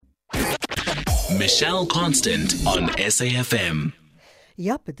Michelle Constant on SAFM.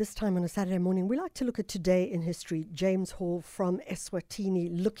 Yep, at this time on a Saturday morning, we like to look at today in history. James Hall from Eswatini,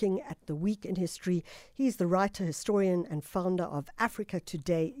 looking at the week in history. He's the writer, historian, and founder of Africa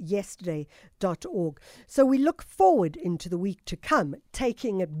Today, yesterday.org. So we look forward into the week to come,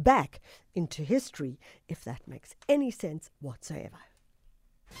 taking it back into history, if that makes any sense whatsoever.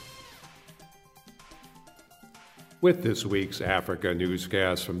 With this week's Africa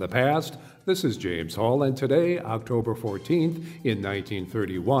newscast from the past, this is James Hall, and today, October 14th, in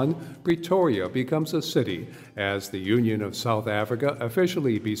 1931, Pretoria becomes a city as the Union of South Africa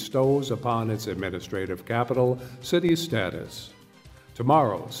officially bestows upon its administrative capital city status.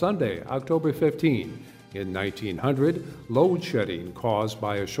 Tomorrow, Sunday, October 15th, in 1900, load shedding caused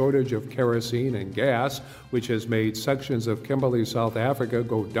by a shortage of kerosene and gas, which has made sections of Kimberley, South Africa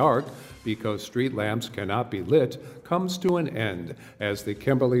go dark because street lamps cannot be lit, comes to an end as the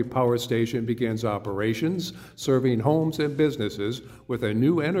Kimberley Power Station begins operations, serving homes and businesses with a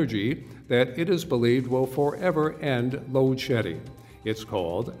new energy that it is believed will forever end load shedding. It's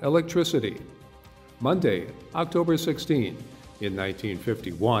called electricity. Monday, October 16th. In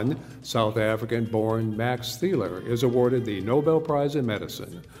 1951, South African-born Max Thieler is awarded the Nobel Prize in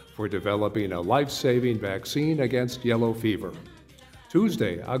Medicine for developing a life-saving vaccine against yellow fever.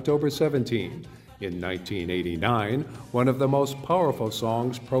 Tuesday, October 17. In 1989, one of the most powerful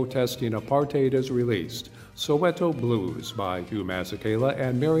songs protesting apartheid is released, Soweto Blues by Hugh Masekela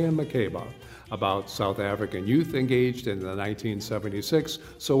and Miriam Makeba, about South African youth engaged in the 1976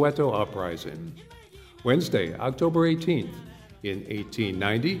 Soweto uprising. Wednesday, October 18th. In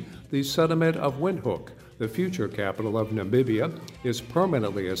 1890, the settlement of Windhoek, the future capital of Namibia, is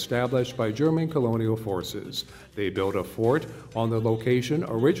permanently established by German colonial forces. They built a fort on the location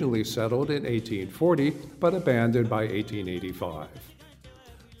originally settled in 1840 but abandoned by 1885.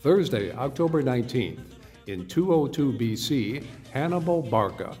 Thursday, October 19th. In 202 BC, Hannibal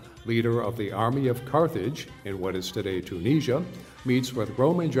Barca, leader of the army of Carthage in what is today Tunisia, meets with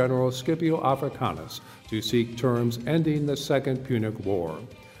Roman general Scipio Africanus to seek terms ending the Second Punic War.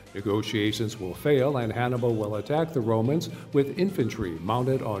 Negotiations will fail and Hannibal will attack the Romans with infantry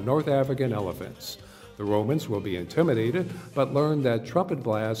mounted on North African elephants. The Romans will be intimidated but learn that trumpet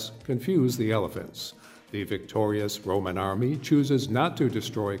blasts confuse the elephants. The victorious Roman army chooses not to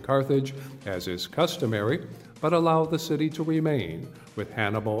destroy Carthage as is customary, but allow the city to remain, with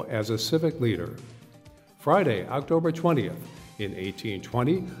Hannibal as a civic leader. Friday, October 20th. In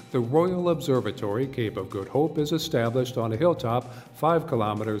 1820, the Royal Observatory, Cape of Good Hope, is established on a hilltop 5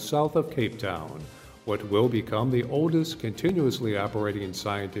 kilometers south of Cape Town. What will become the oldest continuously operating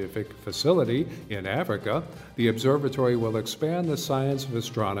scientific facility in Africa, the observatory will expand the science of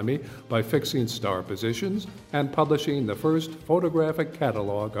astronomy by fixing star positions and publishing the first photographic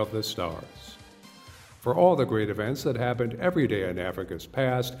catalog of the stars. For all the great events that happened every day in Africa's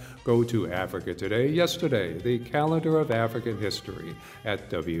past, go to Africa Today, Yesterday, the calendar of African history, at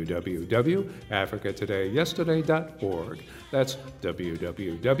www.africatodayyesterday.org. That's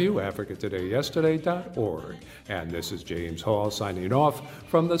www.africatodayyesterday.org. And this is James Hall signing off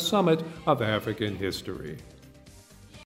from the Summit of African History.